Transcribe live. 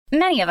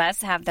Many of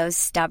us have those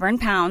stubborn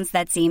pounds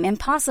that seem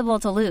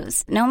impossible to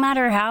lose, no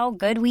matter how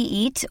good we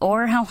eat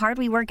or how hard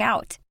we work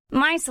out.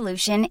 My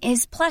solution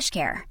is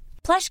PlushCare.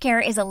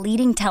 PlushCare is a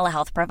leading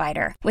telehealth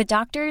provider with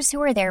doctors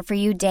who are there for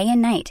you day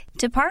and night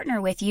to partner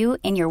with you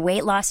in your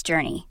weight loss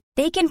journey.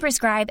 They can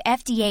prescribe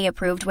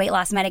FDA-approved weight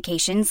loss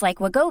medications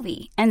like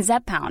Wegovy and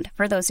Zepbound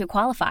for those who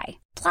qualify.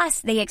 Plus,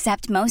 they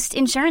accept most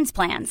insurance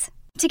plans.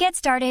 To get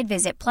started,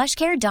 visit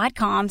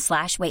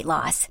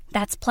plushcare.com/weightloss.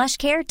 That's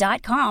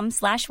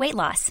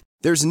plushcare.com/weightloss.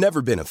 There's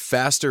never been a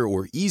faster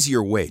or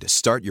easier way to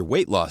start your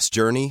weight loss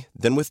journey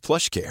than with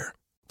PlushCare.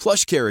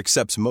 PlushCare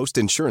accepts most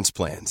insurance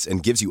plans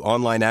and gives you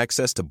online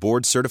access to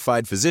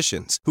board-certified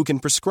physicians who can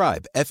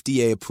prescribe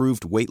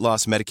FDA-approved weight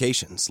loss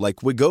medications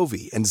like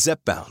Wegovy and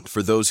Zepbound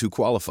for those who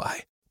qualify.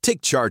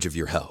 Take charge of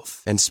your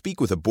health and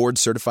speak with a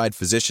board-certified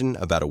physician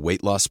about a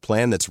weight loss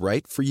plan that's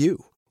right for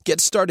you. Get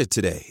started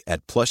today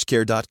at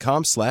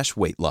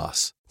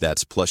plushcare.com/weightloss.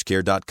 That's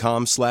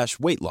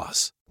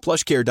plushcare.com/weightloss.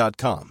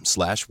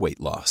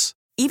 plushcare.com/weightloss.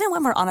 Even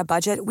when we're on a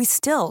budget, we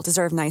still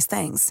deserve nice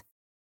things.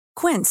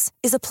 Quince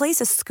is a place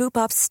to scoop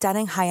up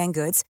stunning high-end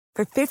goods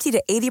for 50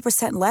 to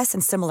 80% less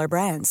than similar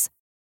brands.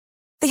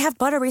 They have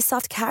buttery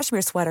soft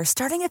cashmere sweaters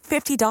starting at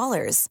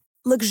 $50,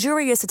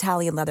 luxurious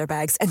Italian leather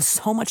bags, and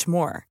so much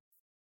more.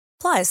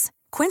 Plus,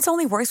 Quince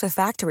only works with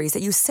factories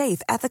that use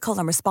safe, ethical,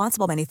 and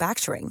responsible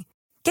manufacturing.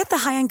 Get the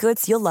high-end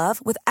goods you'll love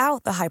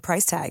without the high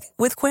price tag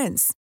with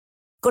Quince.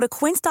 Go to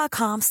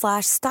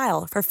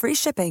quince.com/style for free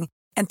shipping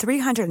and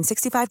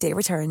 365-day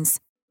returns.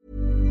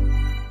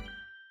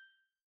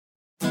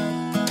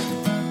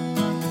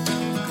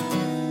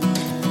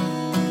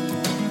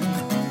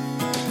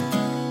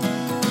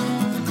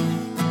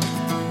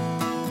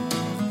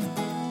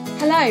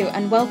 Hello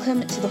and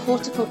welcome to the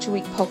Horticulture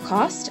Week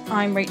podcast.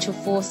 I'm Rachel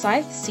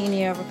Forsyth,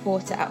 Senior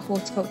Reporter at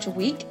Horticulture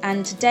Week,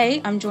 and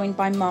today I'm joined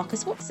by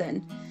Marcus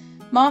Watson.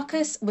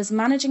 Marcus was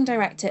Managing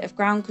Director of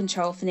Ground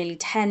Control for nearly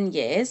 10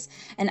 years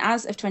and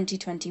as of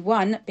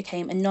 2021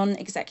 became a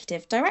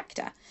non-executive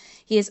director.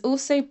 He has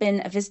also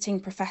been a visiting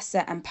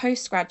professor and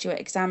postgraduate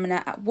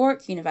examiner at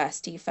Warwick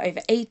University for over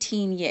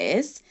 18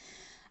 years.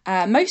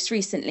 Most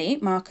recently,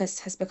 Marcus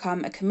has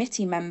become a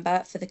committee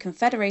member for the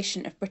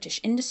Confederation of British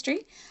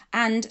Industry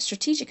and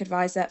strategic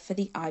advisor for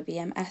the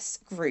IBMS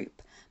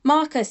Group.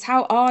 Marcus,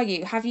 how are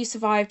you? Have you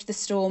survived the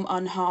storm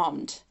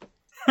unharmed?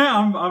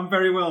 I'm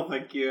very well,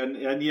 thank you,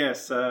 and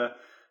yes,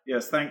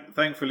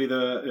 thankfully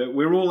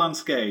we're all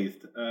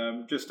unscathed.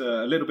 Just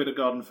a little bit of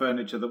garden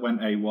furniture that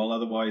went AWOL.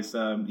 Otherwise,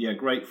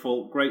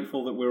 grateful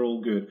that we're all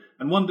good,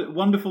 and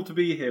wonderful to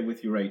be here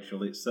with you,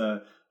 Rachel. It's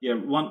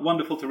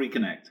wonderful to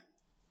reconnect.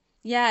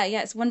 Yeah,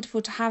 it's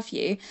wonderful to have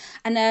you.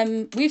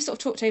 And we've sort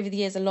of talked over the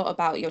years a lot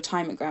about your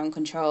time at Ground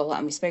Control,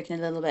 and we've spoken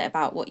a little bit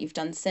about what you've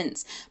done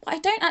since. But I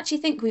don't actually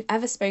think we've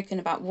ever spoken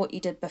about what you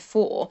did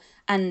before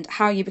and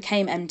how you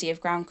became MD of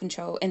Ground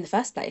Control in the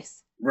first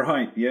place.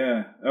 Right,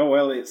 yeah. Oh,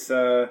 well, it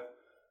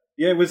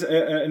was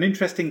an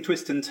interesting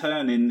twist and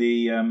turn in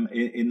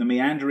the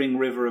meandering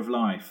river of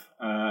life.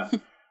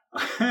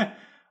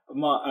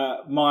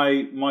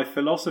 My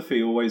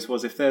philosophy always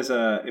was if there's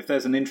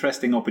an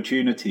interesting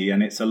opportunity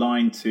and it's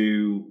aligned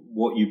to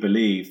what you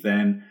believe,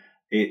 then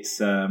it's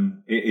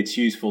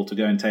useful to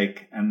go and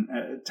take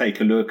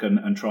a look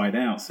and try it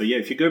out. So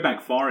if you go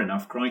back far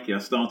enough, crikey, I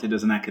started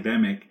as an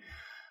academic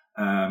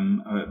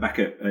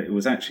it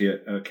was actually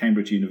at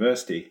Cambridge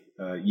University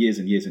years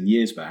and years and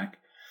years back,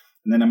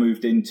 and then I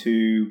moved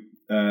into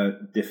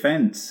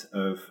defence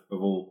of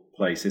all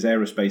places,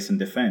 aerospace and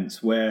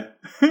defence, where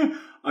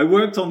I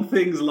worked on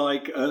things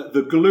like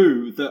the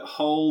glue that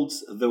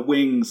holds the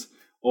wings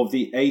of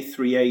the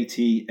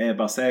A380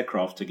 Airbus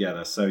aircraft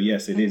together. So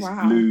yes, it is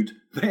glued.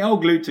 They are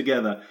glued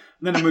together.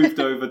 And then I moved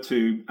over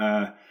to,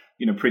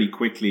 pretty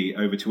quickly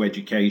over to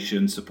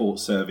education, support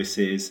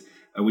services,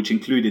 which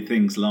included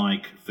things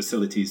like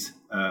facilities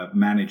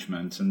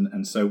management.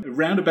 And so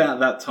around about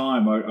that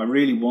time, I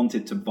really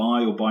wanted to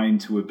buy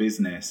into a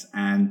business.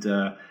 And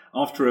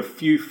after a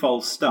few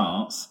false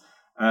starts,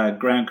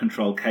 Ground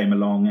Control came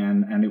along,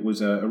 and it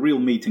was a real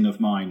meeting of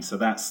minds. So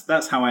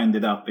that's how I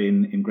ended up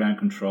in Ground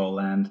Control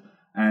and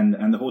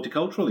the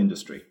horticultural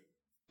industry.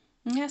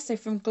 Yeah, so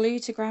from glue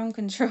to Ground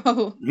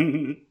Control.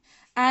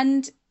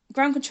 And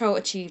Ground Control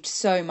achieved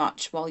so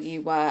much while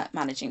you were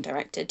managing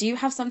director. Do you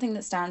have something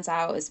that stands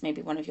out as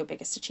maybe one of your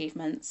biggest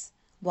achievements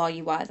while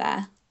you were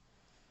there?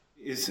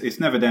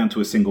 It's never down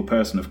to a single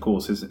person, of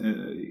course. The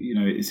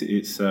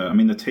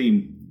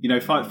team.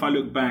 If I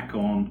look back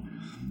on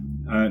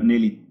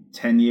nearly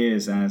 10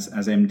 years as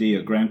MD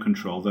at Ground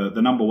Control,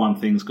 the number one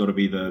thing's got to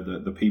be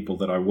the people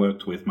that I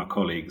worked with, my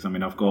colleagues. I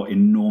mean, I've got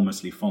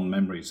enormously fond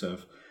memories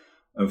of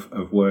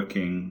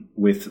working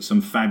with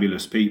some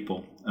fabulous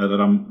people that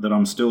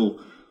I'm still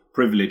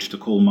privileged to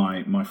call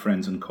my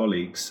friends and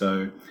colleagues.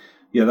 So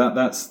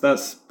that's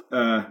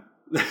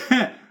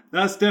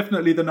that's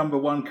definitely the number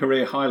one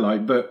career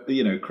highlight. But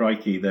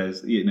crikey,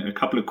 there's a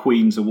couple of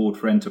Queen's Award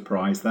for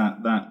Enterprise.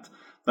 That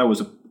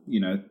was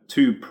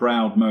two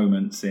proud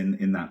moments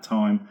in that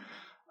time.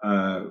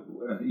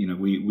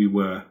 We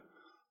were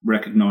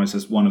recognised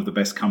as one of the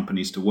best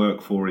companies to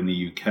work for in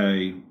the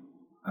UK.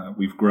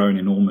 We've grown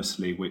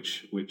enormously,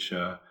 which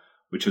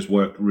has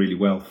worked really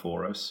well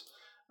for us.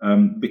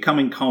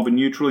 Becoming carbon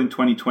neutral in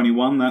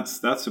 2021,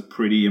 that's a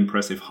pretty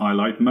impressive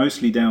highlight,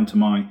 mostly down to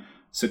my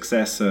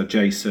successor,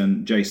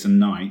 Jason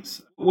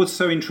Knight. What's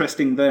so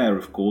interesting there,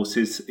 of course,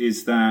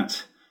 is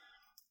that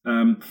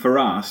for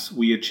us,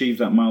 we achieved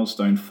that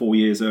milestone 4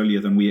 years earlier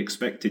than we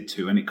expected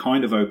to, and it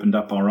kind of opened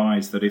up our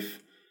eyes that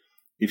if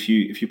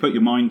you put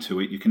your mind to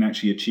it, you can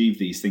actually achieve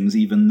these things,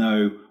 even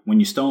though when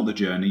you start the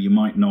journey, you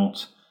might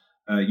not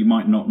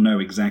know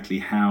exactly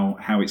how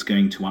it's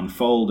going to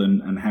unfold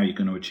and how you're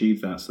going to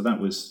achieve that. So that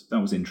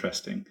was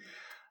interesting.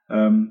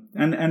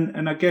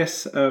 And I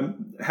guess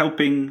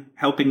helping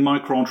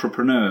micro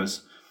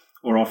entrepreneurs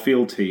or our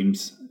field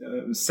teams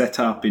set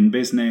up in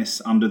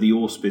business under the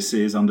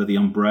auspices, under the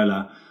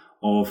umbrella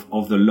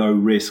of the low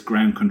risk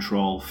ground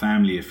control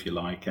family, if you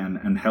like,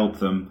 and help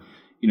them,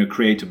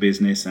 create a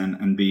business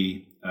and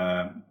be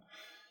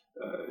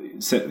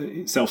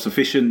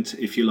self-sufficient,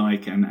 if you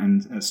like,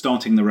 and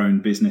starting their own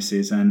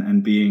businesses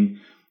and being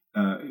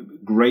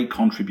great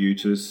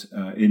contributors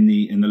in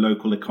the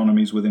local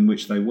economies within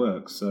which they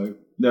work. So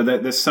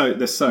there's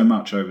so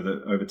much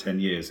over 10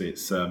 years. It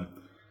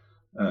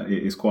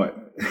is quite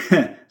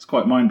it's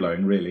quite mind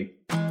blowing, really.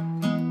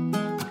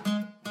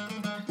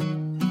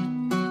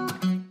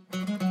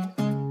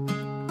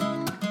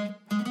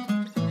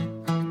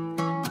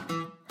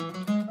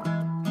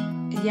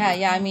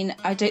 Yeah. I mean,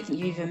 I don't think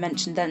you even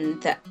mentioned then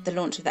that the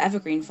launch of the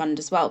Evergreen Fund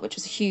as well, which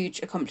was a huge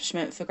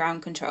accomplishment for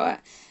ground control.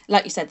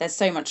 Like you said, there's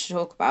so much to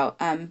talk about,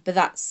 but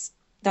that's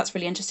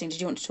really interesting. Did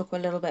you want to talk a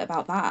little bit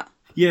about that?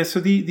 Yeah. So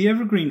the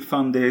Evergreen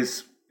Fund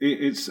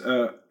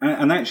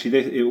and actually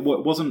it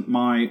wasn't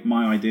my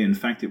idea. In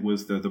fact, it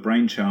was the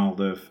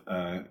brainchild of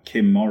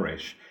Kim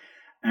Morrish,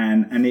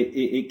 and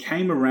it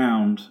came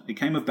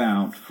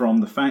about from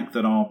the fact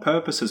that our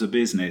purpose as a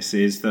business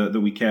is that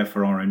we care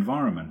for our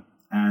environment.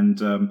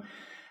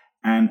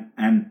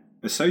 And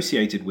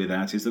associated with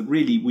that is that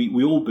really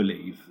we all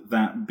believe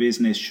that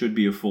business should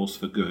be a force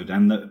for good,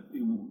 and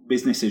that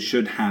businesses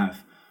should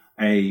have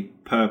a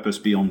purpose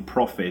beyond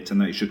profit, and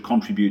that it should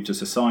contribute to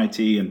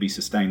society and be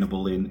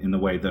sustainable in the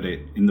way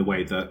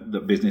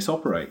that business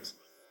operates.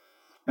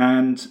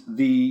 And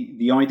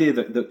the idea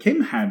that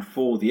Kim had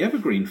for the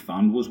Evergreen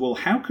Fund was, well,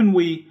 how can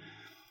we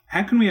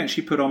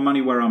actually put our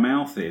money where our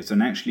mouth is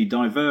and actually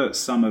divert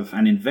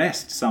and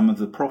invest some of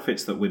the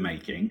profits that we're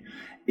making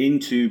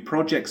into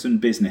projects and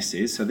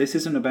businesses. So this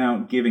isn't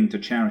about giving to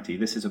charity.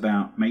 This is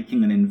about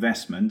making an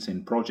investment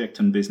in projects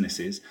and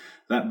businesses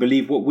that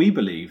believe what we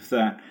believe,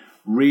 that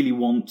really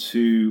want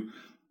to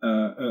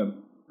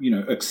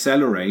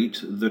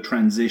accelerate the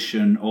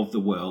transition of the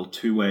world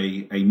to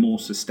a more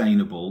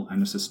sustainable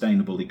and a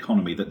sustainable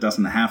economy that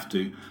doesn't have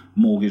to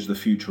mortgage the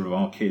future of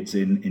our kids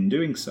in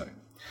doing so.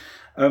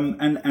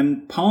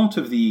 And part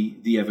of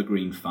the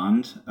Evergreen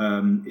Fund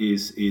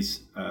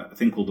is a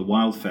thing called the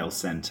Wildfell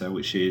Centre,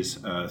 which is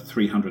a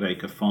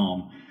 300-acre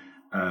farm,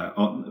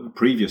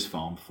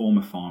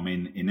 former farm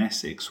in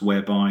Essex,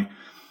 whereby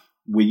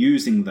we're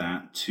using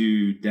that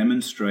to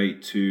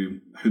demonstrate to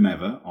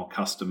whomever, our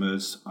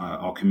customers,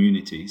 our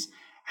communities,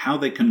 how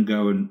they can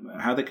go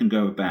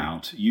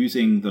about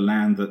using the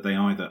land that they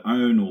either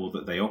own or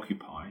that they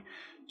occupy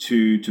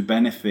to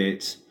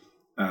benefit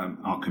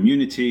our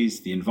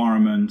communities, the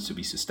environment, to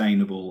be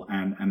sustainable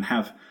and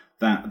have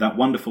that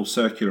wonderful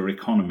circular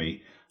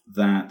economy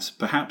that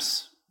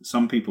perhaps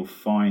some people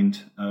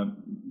find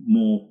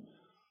more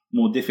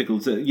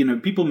difficult.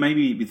 People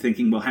maybe be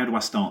thinking, well, how do I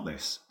start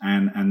this?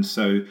 And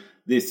so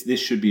this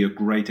should be a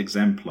great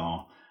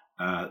exemplar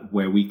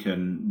where we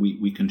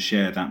can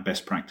share that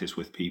best practice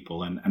with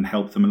people and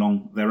help them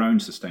along their own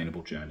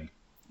sustainable journey.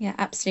 Yeah,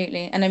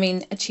 absolutely. And I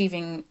mean,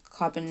 achieving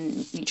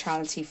carbon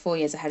neutrality 4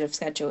 years ahead of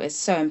schedule is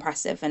so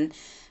impressive, and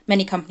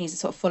many companies are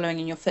sort of following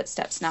in your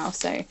footsteps now.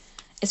 So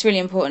it's really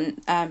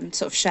important to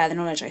sort of share the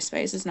knowledge, I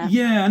suppose, isn't it?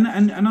 Yeah,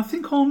 and I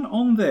think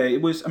on there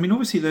it was, I mean,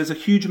 obviously there's a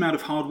huge amount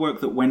of hard work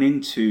that went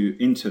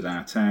into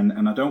that,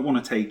 and I don't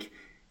want to take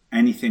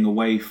anything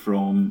away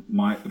from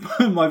my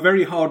my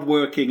very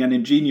hardworking and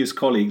ingenious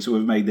colleagues who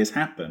have made this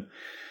happen.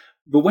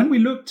 But when we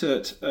looked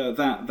at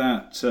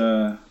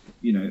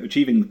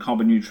achieving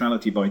carbon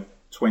neutrality by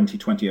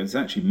 2020, it's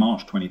actually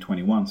March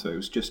 2021, so it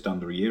was just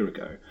under a year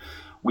ago,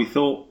 we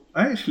thought,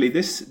 actually,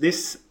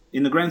 this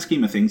in the grand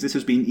scheme of things, this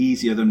has been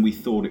easier than we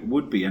thought it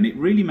would be. And it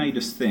really made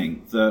us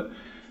think that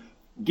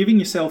giving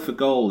yourself a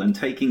goal and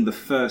taking the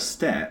first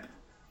step,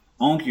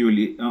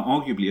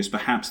 arguably is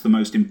perhaps the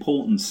most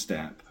important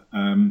step.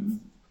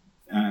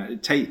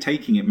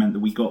 Taking it meant that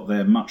we got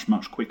there much,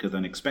 much quicker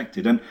than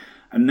expected. And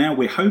now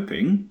we're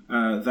hoping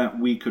that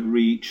we could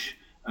reach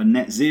a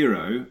net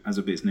zero as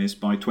a business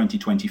by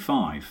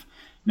 2025.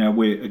 Now,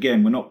 we're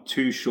not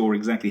too sure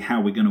exactly how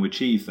we're going to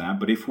achieve that,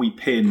 but if we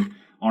pin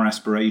our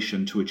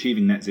aspiration to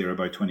achieving net zero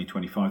by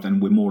 2025, then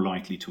we're more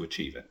likely to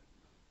achieve it.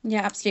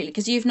 Yeah, absolutely,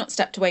 because you've not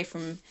stepped away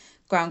from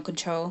ground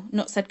control.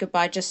 Not said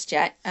goodbye just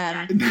yet.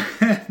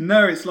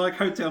 No, it's like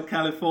Hotel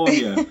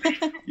California.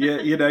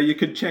 You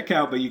can check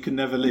out, but you can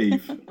never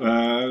leave,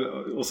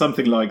 or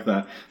something like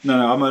that.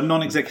 No, I'm a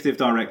non-executive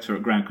director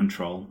at Ground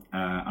Control.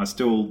 I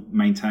still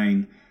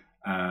maintain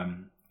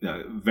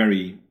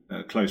very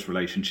close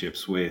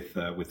relationships with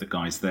the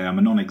guys there. I'm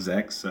a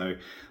non-exec, so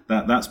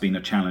that's been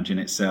a challenge in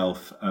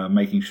itself,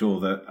 making sure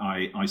that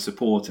I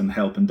support and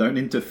help and don't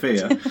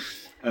interfere.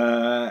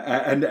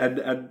 And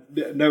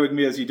knowing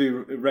me as you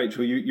do,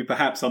 Rachel, you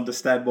perhaps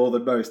understand more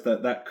than most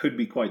that could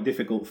be quite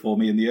difficult for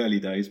me in the early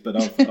days, but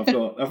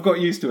I've got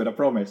used to it, I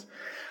promise.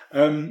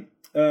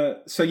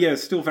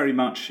 Still very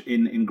much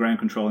in ground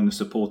control in a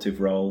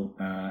supportive role,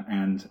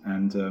 and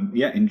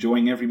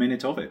enjoying every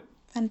minute of it.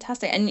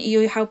 Fantastic. And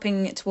you're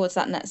helping towards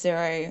that net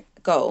zero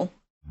goal?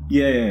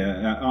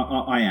 Yeah,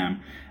 I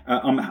am.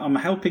 I'm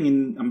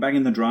helping I'm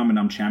banging the drum and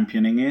I'm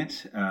championing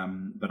it,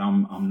 but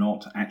I'm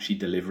not actually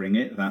delivering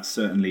it. That's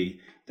certainly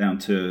down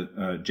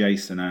to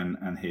Jason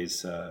and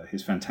his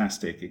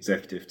fantastic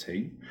executive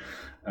team.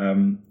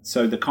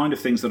 So the kind of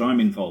things that I'm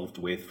involved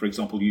with, for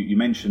example, you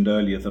mentioned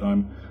earlier that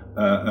I'm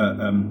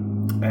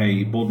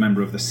a board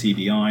member of the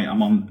CBI.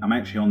 I'm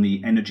actually on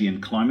the Energy and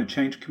Climate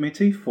Change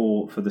Committee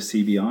for the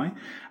CBI,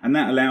 and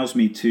that allows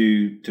me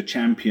to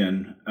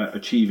champion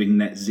achieving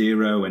net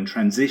zero and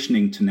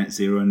transitioning to net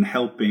zero and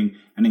helping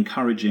and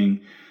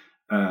encouraging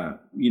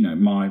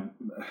my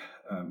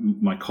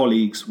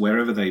colleagues,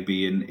 wherever they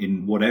be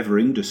in whatever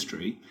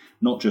industry,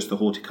 not just the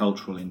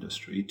horticultural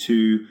industry,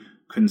 to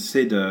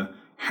consider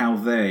how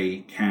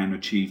they can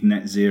achieve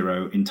net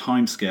zero in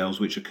timescales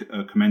which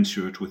are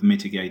commensurate with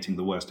mitigating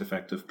the worst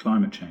effect of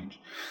climate change.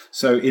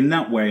 So in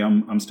that way,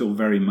 I'm still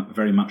very,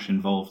 very much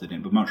involved in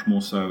it, but much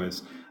more so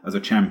as a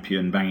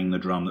champion banging the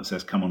drum that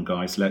says, come on,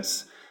 guys,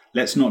 let's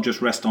not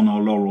just rest on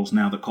our laurels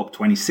now that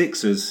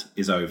COP26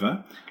 is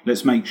over.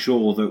 Let's make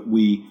sure that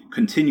we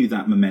continue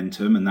that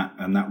momentum and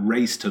that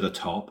race to the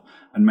top,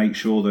 and make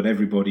sure that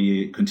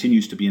everybody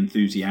continues to be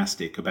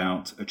enthusiastic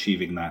about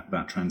achieving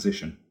that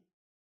transition.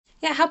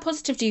 Yeah, how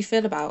positive do you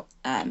feel about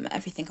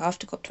everything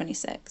after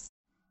COP26?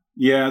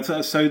 Yeah,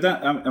 so that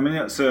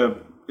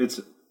it's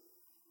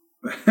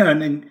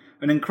an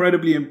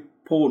incredibly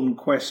important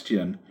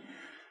question.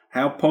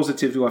 How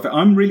positive do I feel?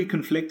 I'm really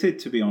conflicted,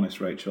 to be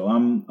honest, Rachel.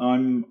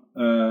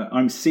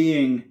 I'm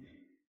seeing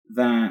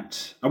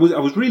that I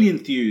was really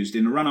enthused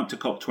in the run up to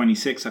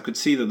COP26. I could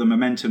see that the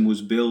momentum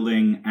was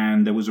building,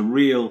 and there was a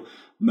real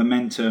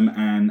momentum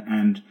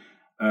and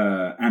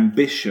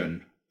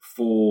ambition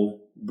for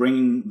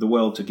bringing the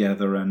world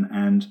together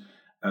and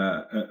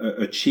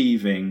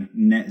achieving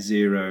net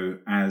zero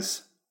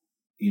as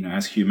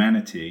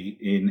humanity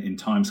in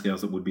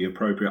timescales that would be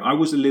appropriate. I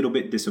was a little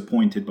bit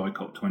disappointed by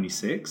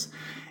COP26.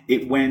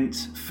 It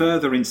went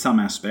further in some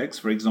aspects.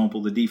 For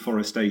example, the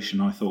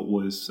deforestation I thought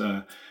was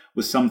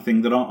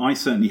something that I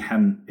certainly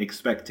hadn't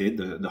expected.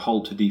 The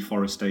halt to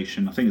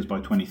deforestation, I think, is by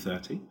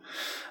 2030.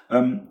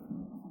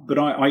 But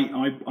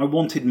I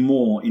wanted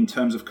more in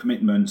terms of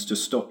commitments to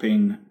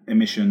stopping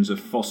emissions of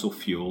fossil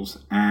fuels.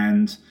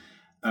 And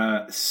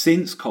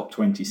since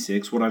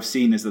COP26, what I've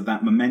seen is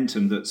that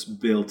momentum that's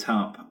built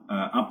up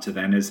to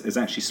then has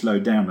actually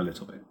slowed down a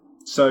little bit.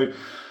 So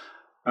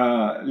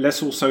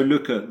let's also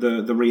look at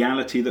the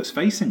reality that's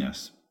facing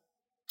us.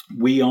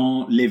 We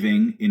are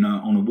living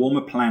on a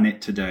warmer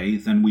planet today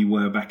than we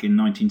were back in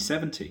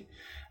 1970.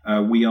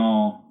 We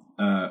are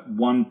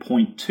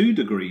 1.2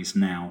 degrees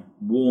now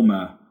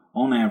warmer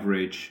on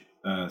average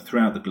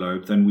throughout the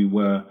globe than we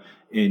were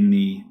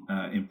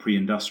in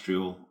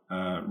pre-industrial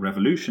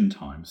revolution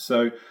times.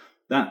 So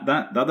that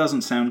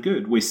doesn't sound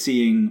good. We're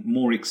seeing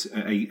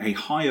a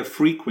higher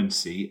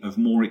frequency of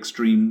more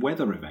extreme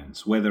weather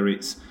events, whether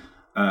it's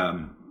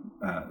the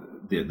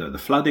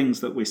floodings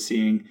that we're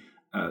seeing,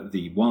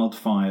 the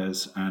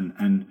wildfires,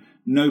 and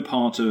no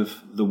part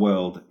of the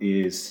world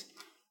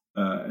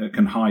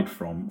can hide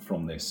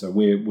from this. So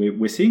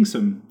we're seeing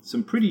some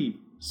pretty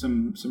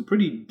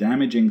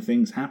damaging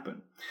things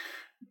happen.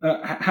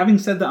 Having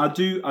said that,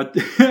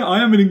 I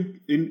am an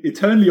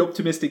eternally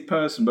optimistic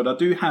person, but I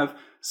do have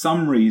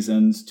some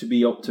reasons to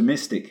be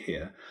optimistic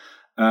here.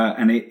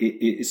 And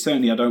it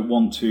certainly, I don't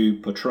want to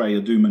portray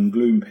a doom and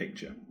gloom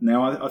picture.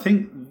 Now, I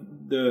think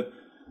the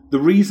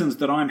reasons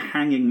that I'm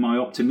hanging my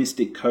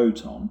optimistic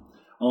coat on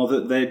are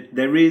that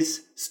there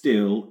is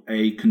still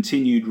a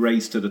continued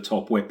race to the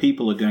top where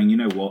people are going, you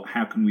know what,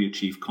 how can we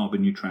achieve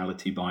carbon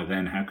neutrality by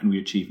then? How can we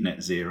achieve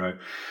net zero?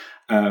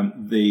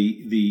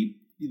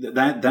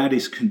 That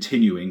is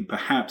continuing,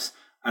 perhaps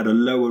at a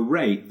lower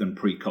rate than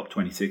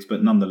pre-COP26,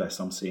 but nonetheless,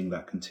 I'm seeing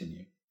that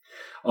continue.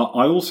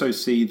 I also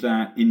see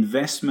that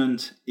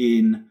investment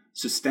in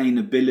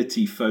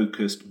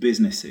sustainability-focused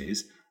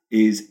businesses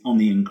is on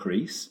the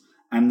increase,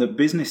 and that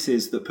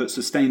businesses that put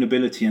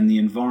sustainability and the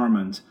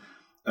environment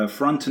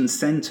front and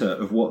center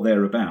of what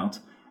they're about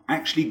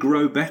actually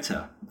grow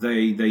better.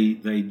 They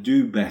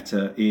do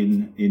better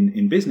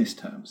in business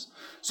terms.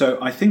 So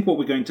I think what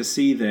we're going to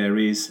see there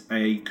is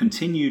a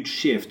continued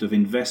shift of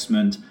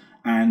investment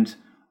and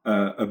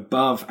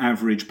above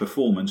average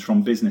performance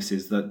from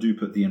businesses that do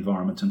put the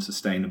environment and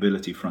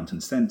sustainability front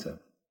and center.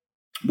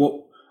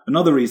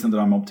 Another reason that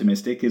I'm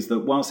optimistic is that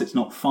whilst it's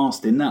not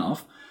fast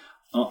enough,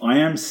 I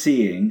am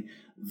seeing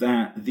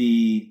that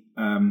the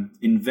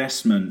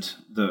investment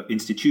that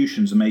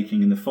institutions are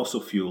making in the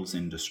fossil fuels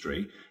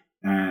industry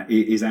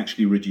is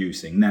actually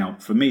reducing. Now,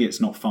 for me,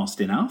 it's not fast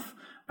enough,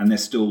 and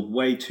there's still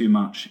way too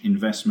much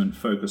investment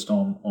focused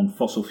on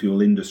fossil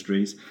fuel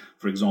industries,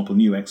 for example,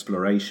 new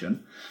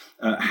exploration.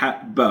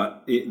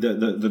 But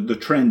the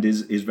trend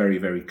is very,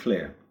 very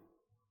clear.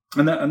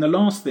 And the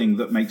last thing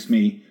that makes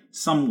me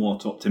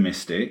somewhat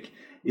optimistic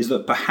is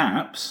that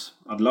perhaps,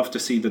 I'd love to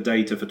see the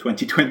data for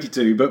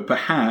 2022, but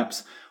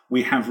perhaps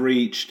we have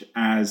reached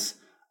as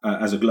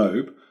a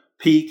globe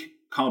peak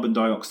carbon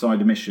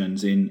dioxide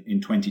emissions in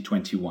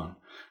 2021.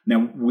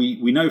 Now,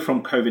 we know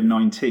from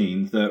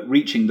COVID-19 that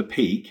reaching the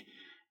peak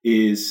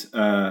is,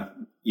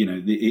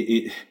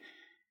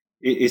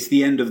 it's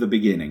the end of the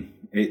beginning.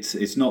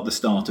 It's not the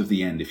start of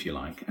the end, if you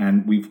like.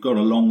 And we've got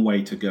a long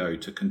way to go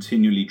to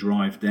continually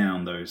drive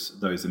down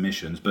those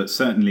emissions. But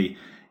certainly,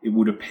 it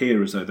would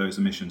appear as though those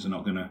emissions are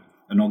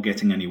not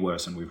getting any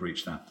worse, and we've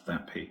reached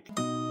that peak.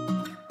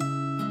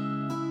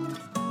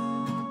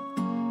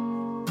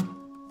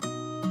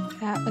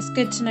 Yeah, it's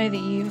good to know that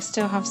you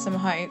still have some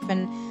hope.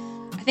 And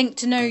I think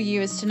to know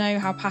you is to know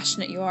how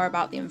passionate you are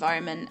about the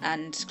environment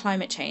and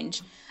climate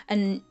change.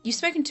 And you've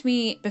spoken to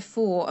me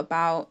before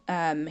about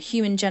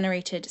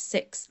human-generated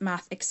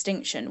sixth-mass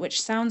extinction,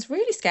 which sounds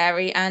really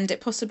scary, and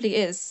it possibly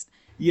is.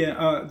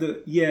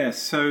 Yeah,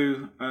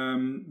 So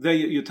there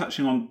you're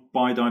touching on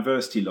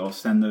biodiversity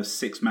loss and the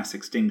sixth-mass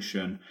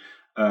extinction.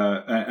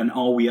 And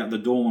are we at the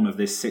dawn of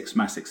this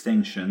sixth-mass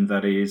extinction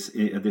that is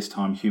at this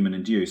time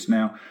human-induced?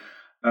 Now,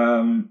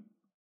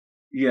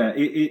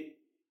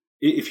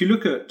 if you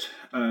look at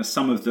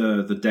some of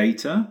the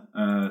data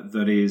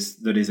that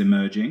is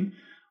emerging,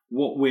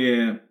 what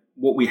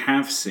we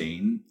have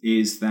seen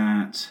is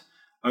that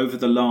over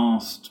the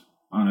last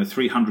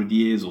 300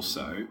 years or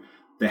so,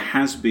 there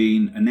has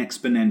been an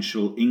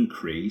exponential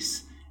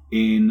increase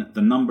in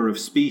the number of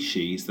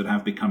species that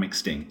have become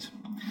extinct.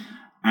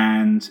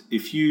 And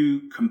if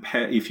you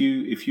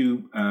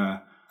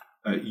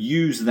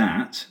use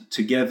that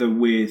together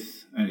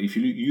with, if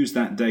you use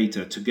that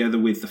data together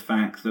with the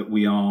fact that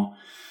we are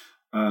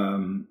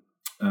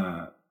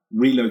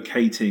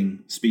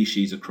relocating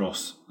species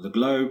across the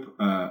globe,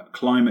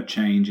 climate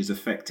change is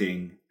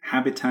affecting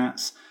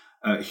habitats,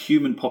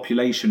 human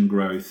population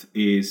growth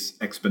is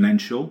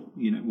exponential.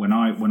 When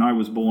I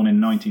was born in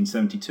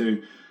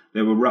 1972,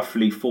 there were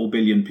roughly 4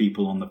 billion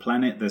people on the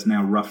planet. There's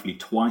now roughly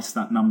twice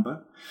that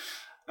number.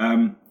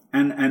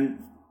 And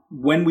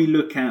when we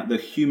look at the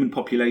human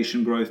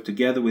population growth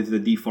together with the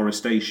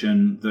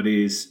deforestation that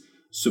is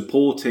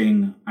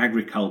supporting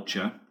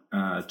agriculture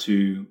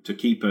to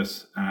keep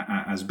us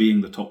as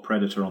being the top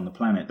predator on the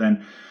planet,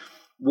 then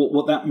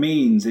what that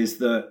means is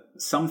that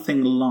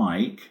something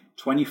like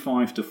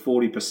 25 to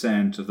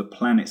 40% of the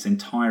planet's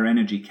entire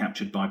energy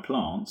captured by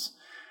plants,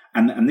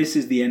 and this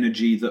is the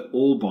energy that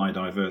all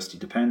biodiversity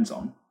depends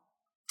on,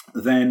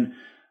 then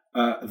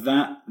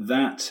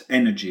that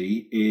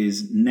energy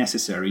is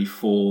necessary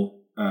for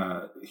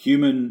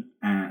humans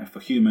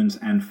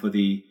and for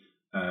the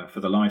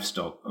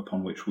livestock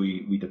upon which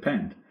we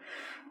depend,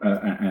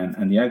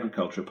 and the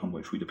agriculture upon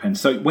which we depend.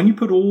 So when you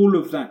put all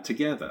of that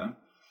together,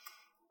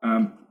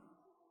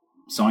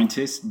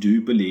 scientists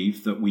do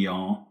believe that we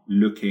are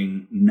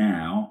looking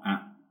now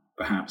at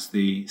perhaps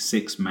the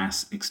sixth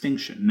mass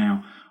extinction.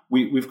 Now,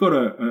 we've got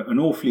an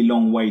awfully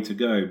long way to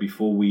go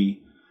before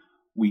we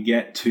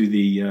get to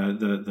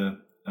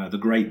the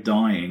Great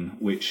Dying,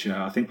 which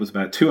I think was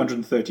about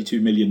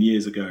 232 million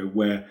years ago,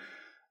 where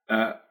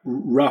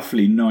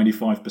roughly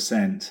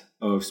 95%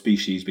 of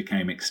species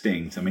became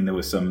extinct. I mean, there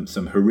were some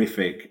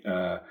horrific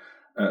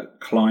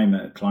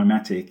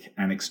climatic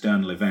and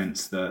external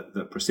events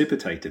that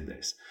precipitated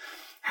this.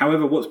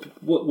 However,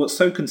 what's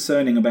so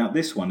concerning about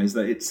this one is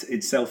that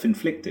it's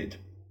self-inflicted,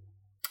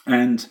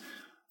 and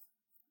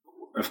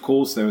of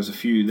course there are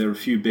a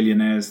few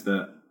billionaires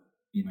that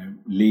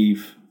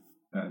leave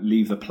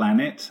the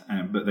planet,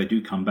 but they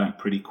do come back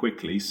pretty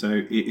quickly.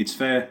 So it's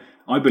fair.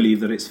 I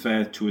believe that it's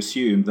fair to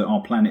assume that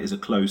our planet is a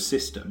closed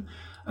system,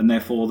 and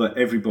therefore that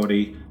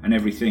everybody and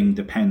everything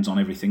depends on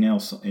everything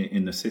else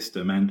in the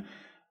system. And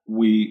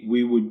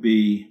we would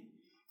be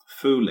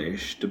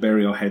foolish to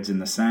bury our heads in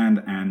the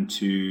sand and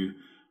to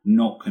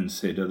not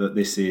consider that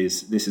this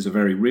is a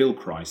very real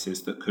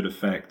crisis that could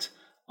affect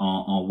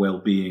our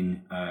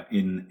well-being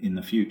in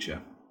the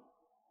future.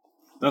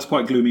 That's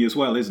quite gloomy as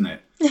well, isn't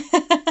it?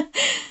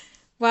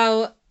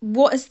 Well,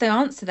 what is the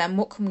answer then?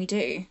 What can we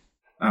do?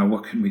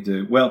 What can we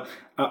do? Well,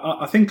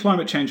 I think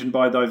climate change and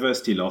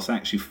biodiversity loss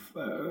actually,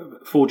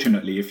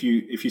 fortunately, if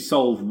you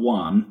solve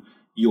one,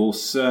 you're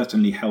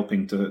certainly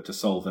helping to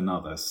solve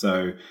another.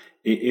 So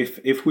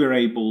if we're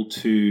able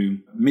to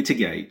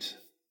mitigate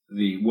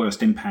the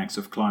worst impacts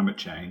of climate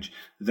change,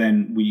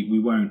 then we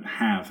won't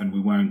have and we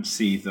won't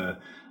see the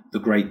the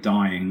great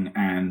dying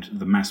and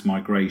the mass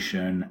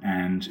migration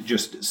and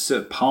just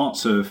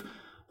parts of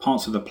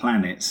the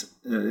planets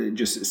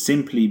just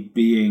simply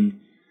being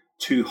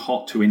too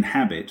hot to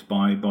inhabit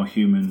by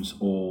humans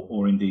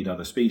or indeed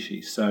other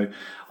species. So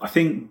I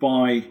think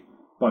by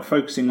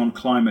focusing on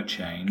climate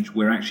change,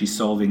 we're actually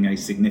solving a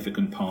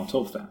significant part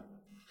of that.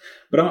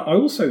 But I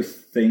also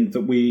think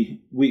that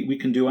we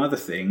can do other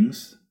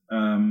things,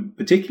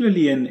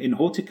 particularly in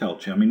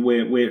horticulture. I mean,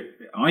 we're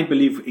I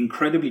believe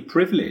incredibly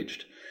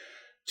privileged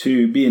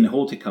to be in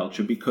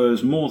horticulture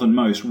because more than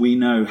most, we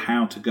know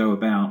how to go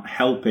about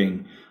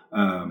helping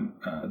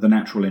the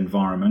natural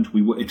environment.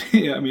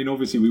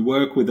 Obviously, we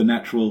work with the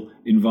natural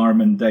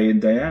environment day in,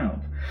 day out.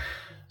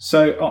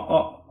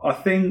 So I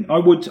think I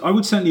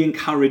would certainly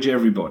encourage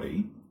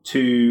everybody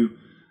to,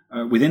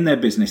 within their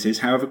businesses,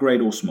 however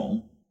great or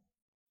small,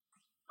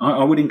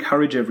 I would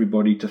encourage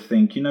everybody to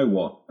think, you know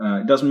what,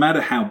 it doesn't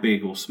matter how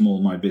big or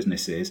small my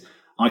business is,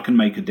 I can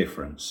make a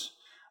difference.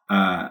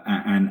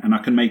 And I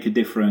can make a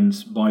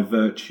difference by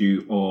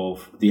virtue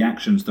of the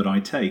actions that I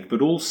take,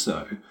 but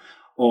also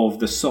of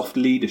the soft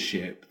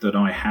leadership that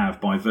I have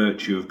by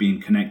virtue of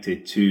being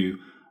connected to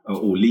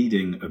or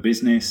leading a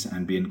business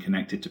and being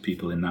connected to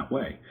people in that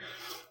way.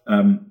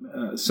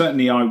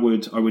 Certainly, I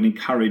would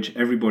encourage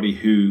everybody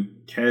who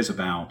cares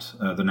about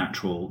the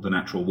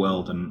natural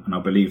world, and I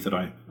believe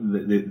that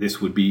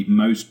this would be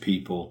most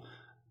people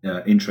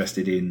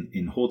interested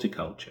in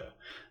horticulture.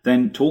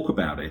 Then talk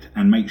about it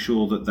and make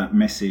sure that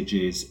message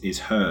is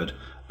heard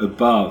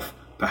above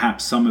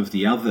perhaps some of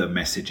the other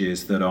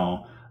messages that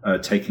are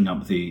taking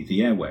up the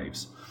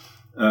airwaves.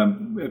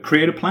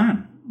 Create a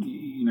plan.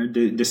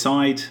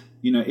 Decide.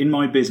 In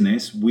my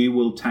business, we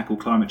will tackle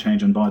climate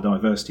change and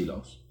biodiversity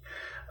loss.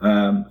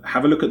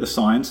 Have a look at the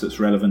science that's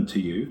relevant to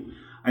you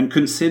and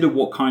consider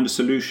what kind of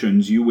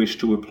solutions you wish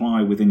to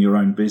apply within your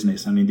own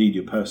business and indeed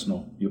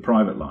your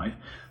private life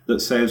that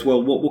says,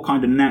 well, what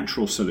kind of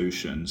natural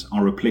solutions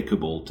are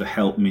applicable to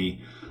help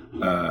me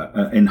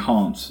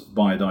enhance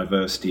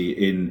biodiversity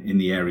in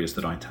the areas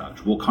that I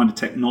touch? What kind of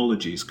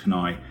technologies can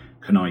I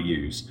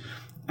use?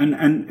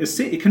 And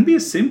it can be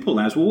as simple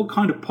as, well, what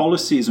kind of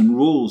policies and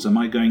rules am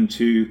I going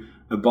to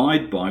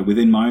abide by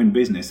within my own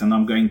business? And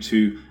I'm going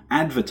to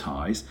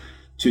advertise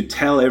to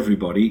tell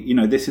everybody,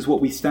 this is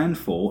what we stand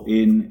for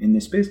in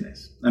this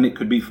business. And it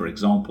could be, for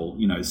example,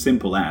 as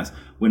simple as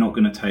we're not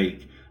going to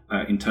take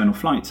internal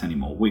flights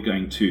anymore. We're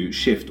going to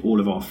shift all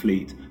of our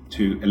fleet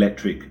to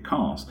electric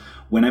cars.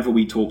 Whenever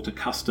we talk to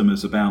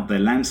customers about their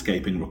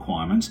landscaping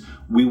requirements,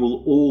 we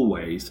will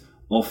always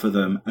offer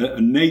them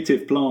a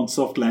native plant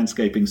soft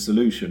landscaping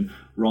solution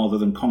rather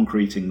than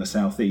concreting the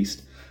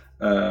southeast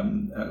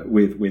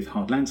with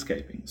hard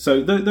landscaping.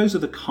 So those are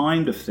the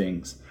kind of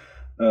things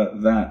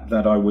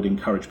that I would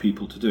encourage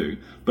people to do.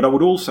 But I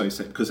would also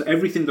say, because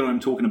everything that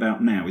I'm talking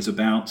about now is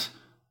about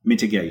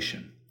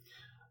mitigation,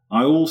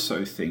 I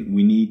also think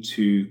we need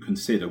to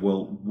consider,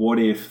 well, what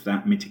if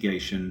that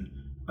mitigation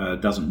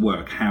doesn't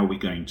work? How are we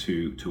going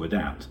to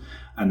adapt?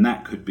 And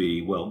that could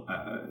be,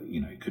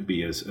 it could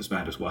be as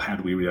bad as, well, how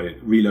do we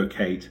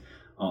relocate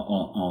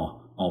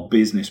our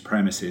business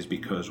premises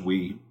because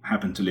we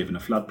happen to live in a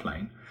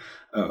floodplain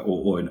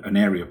or an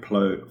area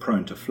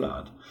prone to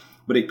flood?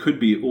 But it could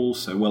be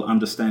also,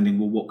 understanding,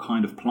 what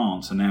kind of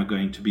plants are now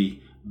going to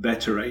be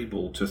better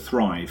able to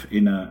thrive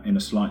in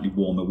a slightly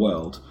warmer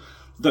world?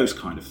 Those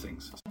kind of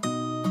things.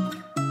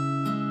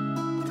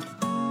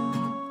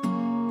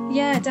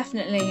 Yeah,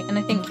 definitely. And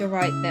I think you're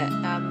right that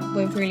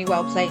we're really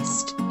well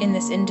placed in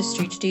this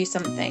industry to do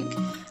something.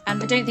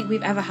 And I don't think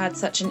we've ever had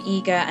such an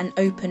eager and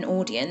open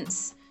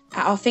audience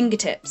at our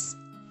fingertips.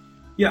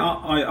 Yeah,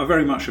 I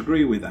very much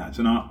agree with that.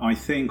 And I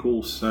think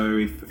also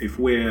if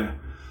we're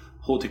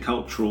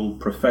horticultural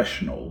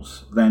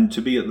professionals, then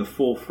to be at the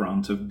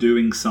forefront of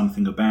doing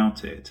something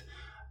about it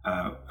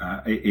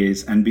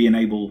and being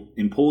able,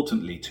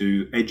 importantly,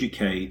 to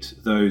educate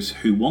those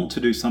who want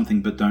to do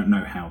something but don't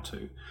know how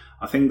to.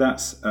 I think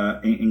that's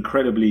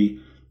incredibly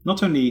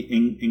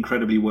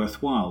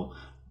worthwhile,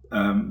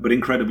 but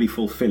incredibly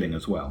fulfilling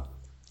as well.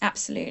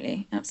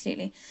 Absolutely.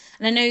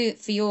 And I know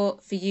for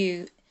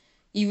you,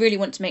 you really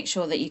want to make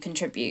sure that you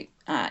contribute,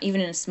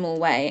 even in a small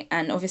way.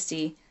 And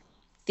obviously,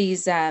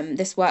 this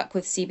work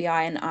with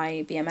CBI and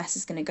IBMS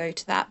is going to go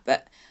to that.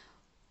 But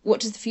what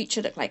does the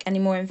future look like? Any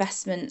more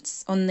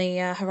investments on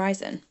the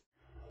horizon?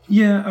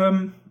 Yeah.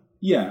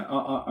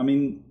 I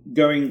mean,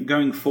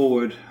 going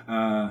forward,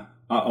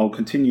 I'll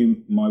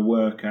continue my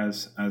work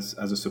as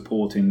a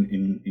support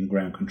in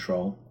ground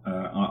control.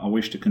 I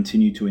wish to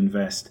continue to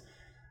invest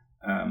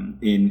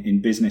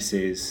in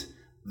businesses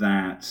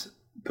that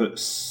put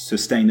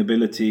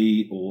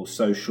sustainability or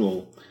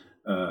social,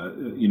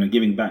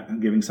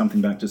 giving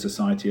something back to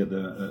society at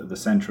the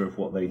center of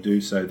what they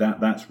do. So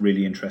that's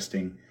really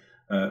interesting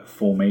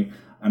for me,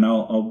 and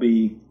I'll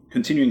be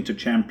continuing to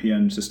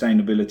champion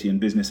sustainability and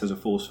business as a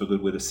force for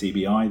good with a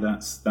CBI.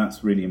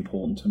 That's really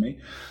important to me.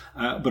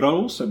 But I'll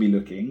also be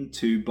looking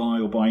to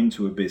buy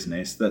into a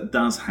business that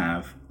does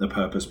have a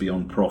purpose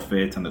beyond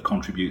profit and that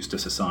contributes to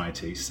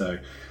society. So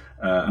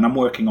and I'm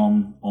working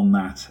on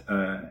that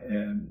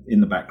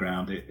in the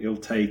background. It'll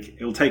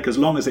take as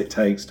long as it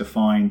takes to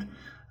find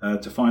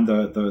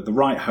the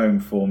right home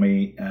for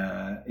me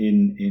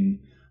in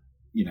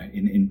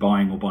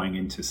buying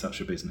into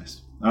such a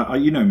business.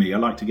 You know me, I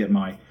like to get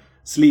my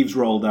sleeves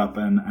rolled up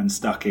and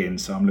stuck in,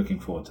 so I'm looking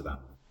forward to that.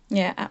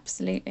 Yeah,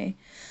 absolutely.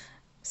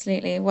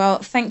 Well,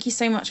 thank you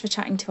so much for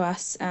chatting to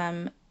us.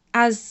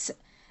 As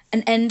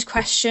an end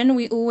question,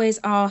 we always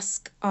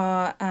ask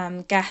our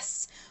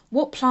guests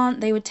what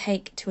plant they would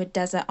take to a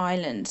desert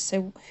island.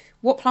 So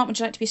what plant would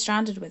you like to be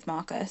stranded with,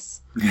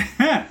 Marcus?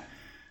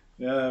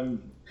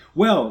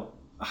 Well,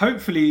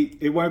 hopefully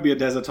it won't be a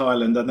desert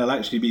island, and there'll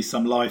actually be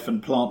some life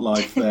and plant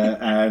life there,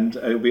 and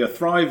it'll be a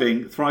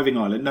thriving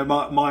island. No,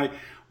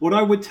 what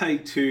I would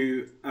take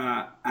to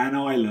an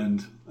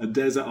island, a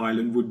desert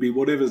island, would be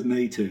whatever's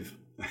native.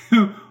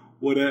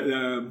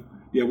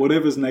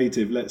 Whatever's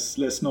native.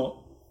 Let's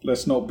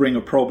not bring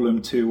a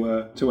problem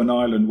to an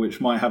island which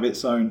might have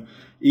its own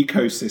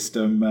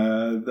ecosystem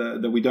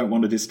that we don't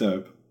want to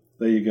disturb.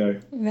 There you go.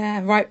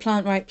 Yeah, right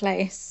plant, right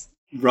place.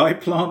 Right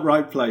plant,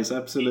 right place.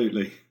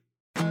 Absolutely.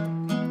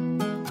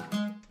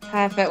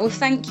 Perfect. Well,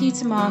 thank you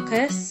to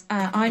Marcus.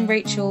 I'm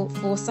Rachel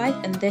Forsyth,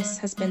 and this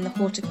has been the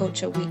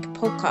Horticulture Week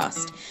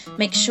podcast.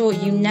 Make sure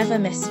you never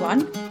miss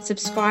one.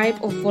 Subscribe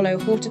or follow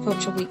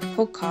Horticulture Week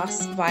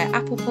podcasts via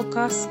Apple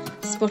Podcasts,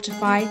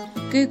 Spotify,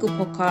 Google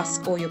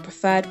Podcasts, or your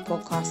preferred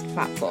podcast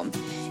platform.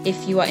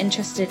 If you are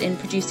interested in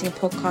producing a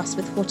podcast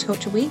with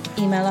Horticulture Week,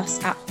 email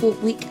us at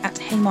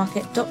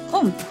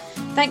hortweek@haymarket.com.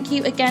 Thank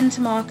you again to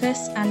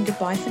Marcus, and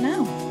goodbye for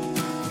now.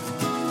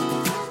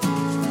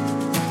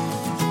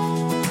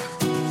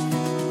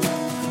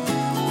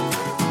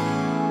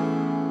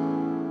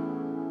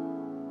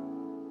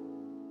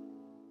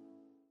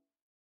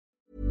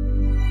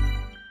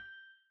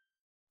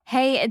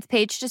 Hey, it's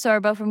Paige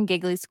DeSorbo from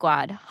Giggly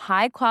Squad.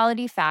 High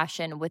quality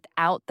fashion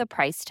without the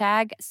price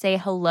tag. Say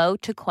hello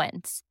to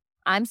Quince.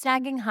 I'm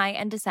snagging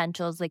high-end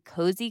essentials like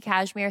cozy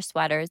cashmere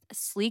sweaters,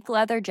 sleek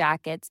leather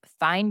jackets,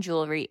 fine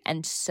jewelry,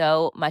 and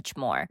so much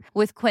more.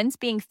 With Quince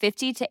being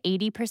 50 to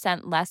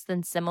 80% less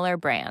than similar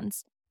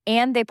brands.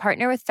 And they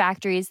partner with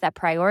factories that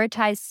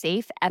prioritize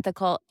safe,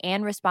 ethical,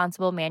 and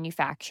responsible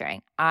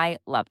manufacturing. I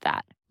love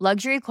that.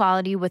 Luxury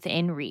quality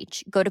within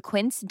reach. Go to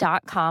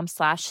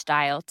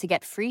quince.com/style to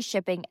get free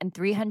shipping and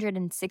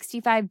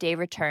 365-day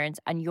returns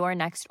on your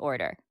next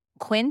order.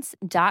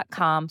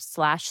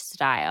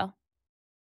 Quince.com/style.